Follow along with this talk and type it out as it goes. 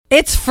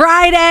It's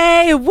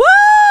Friday.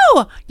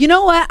 Woo! You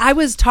know what? I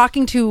was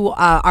talking to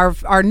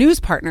our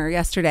news partner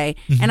yesterday,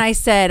 and I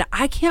said,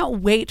 I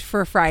can't wait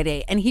for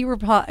Friday. And he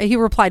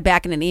replied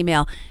back in an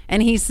email,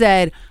 and he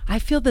said, I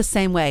feel the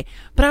same way.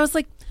 But I was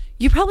like,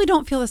 you probably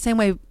don't feel the same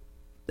way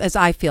as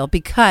I feel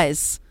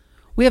because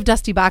we have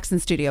Dusty Box in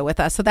studio with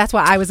us. So that's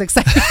why I was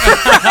excited for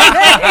Friday.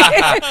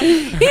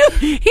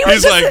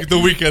 He's like,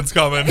 the weekend's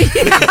coming. Listen,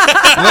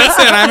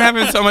 I'm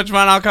having so much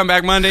fun. I'll come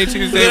back Monday,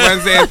 Tuesday,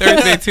 Wednesday, and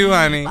Thursday too,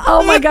 honey.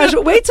 Oh my gosh.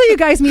 Wait till you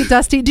guys meet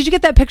Dusty. Did you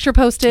get that picture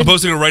posted? I'm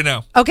posting it right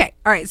now. Okay.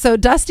 All right. So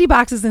Dusty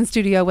Box is in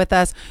studio with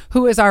us,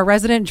 who is our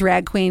resident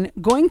drag queen,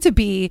 going to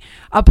be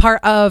a part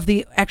of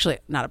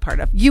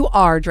you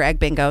are Drag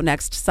Bingo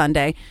next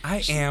Sunday.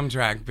 I am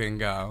Drag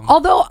Bingo.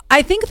 Although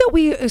I think that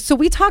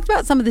we talked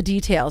about some of the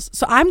details.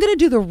 So I'm going to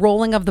do the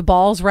rolling of the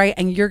balls, right?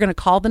 And you're going to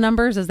call the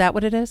numbers. Is that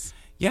what it is?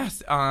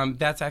 Yes.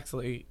 That's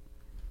excellent.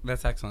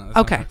 That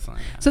okay.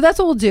 Excellent, yeah. So that's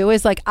what we'll do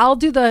is like, I'll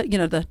do the,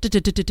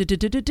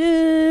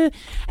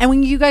 and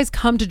when you guys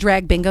come to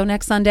Drag Bingo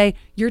next Sunday,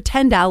 your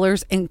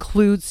 $10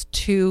 includes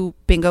 2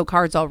 bingo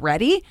cards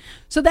already.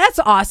 So that's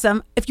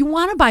awesome. If you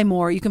want to buy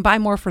more, you can buy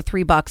more for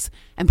 $3,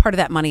 and part of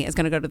that money is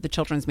going to go to the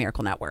Children's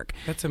Miracle Network.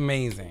 That's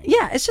amazing.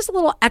 Yeah. It's just a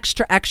little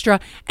extra.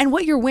 And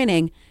what you're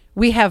winning,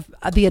 we have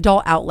the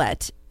Adult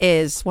Outlet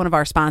is one of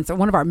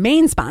our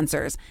main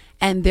sponsors,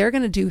 and they're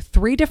going to do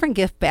 3 different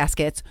gift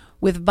baskets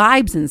with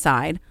vibes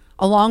inside,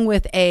 along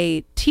with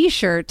a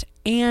t-shirt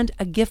and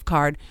a gift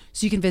card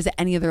so you can visit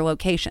any of their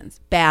locations,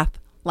 Bath,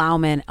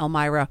 Lauman,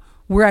 Elmira,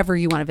 wherever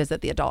you want to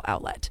visit the Adult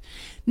Outlet.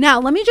 Now,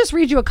 let me just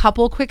read you a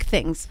couple quick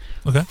things.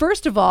 Okay.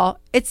 First of all,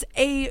 it's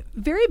a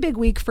very big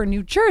week for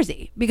New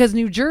Jersey because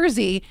New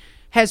Jersey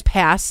has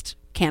passed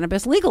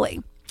cannabis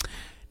legally.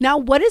 Now,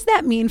 what does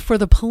that mean for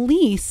the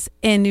police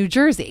in New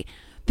Jersey?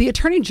 The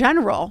Attorney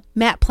General,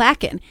 Matt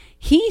Placken,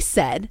 he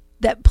said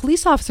that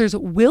police officers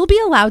will be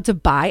allowed to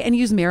buy and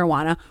use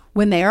marijuana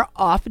when they are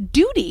off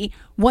duty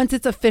once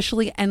it's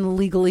officially and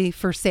legally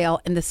for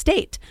sale in the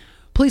state.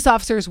 Police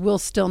officers will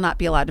still not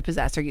be allowed to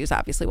possess or use,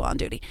 obviously, while on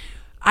duty.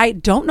 I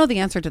don't know the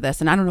answer to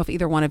this, and I don't know if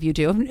either one of you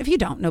do. If you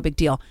don't, no big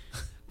deal.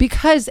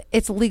 Because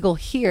it's legal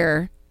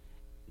here,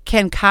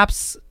 can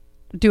cops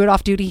do it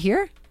off duty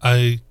here?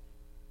 I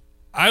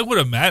would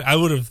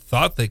have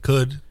thought they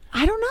could.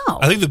 I don't know.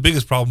 I think the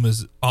biggest problem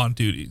is on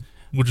duty,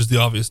 which is the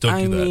obvious. Don't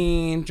do that. I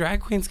mean, drag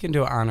queens can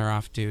do it on or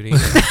off duty. And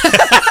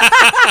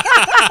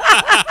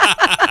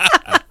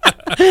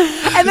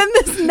then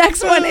this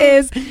next one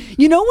is,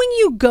 when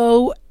you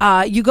go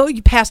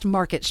past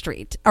Market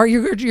Street, or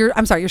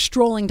you're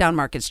strolling down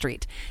Market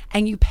Street,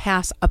 and you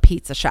pass a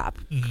pizza shop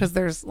because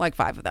there's like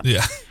 5 of them.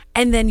 Yeah.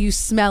 And then you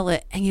smell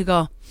it and you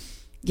go,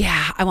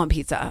 yeah, I want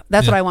pizza.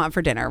 That's what I want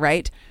for dinner,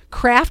 right?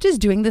 Kraft is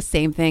doing the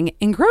same thing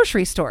in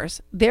grocery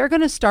stores. They're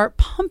going to start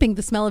pumping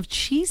the smell of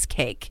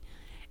cheesecake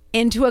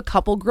into a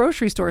couple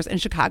grocery stores in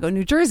Chicago,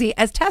 New Jersey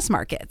as test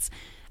markets.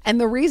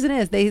 And the reason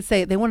is they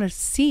say they want to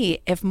see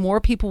if more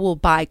people will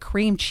buy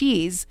cream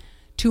cheese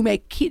to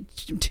make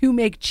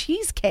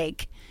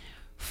cheesecake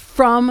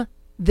from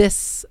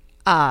this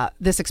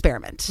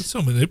experiment. It's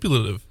so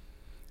manipulative.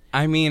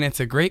 I mean, it's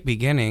a great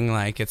beginning.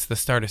 Like, it's the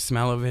start of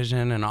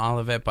smell-o-vision and all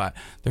of it, but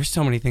there's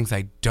so many things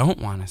I don't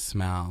want to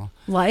smell.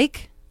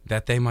 Like?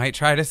 That they might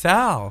try to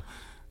sell.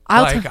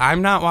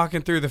 I'm not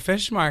walking through the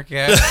fish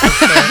market.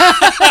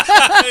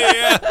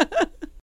 Yeah.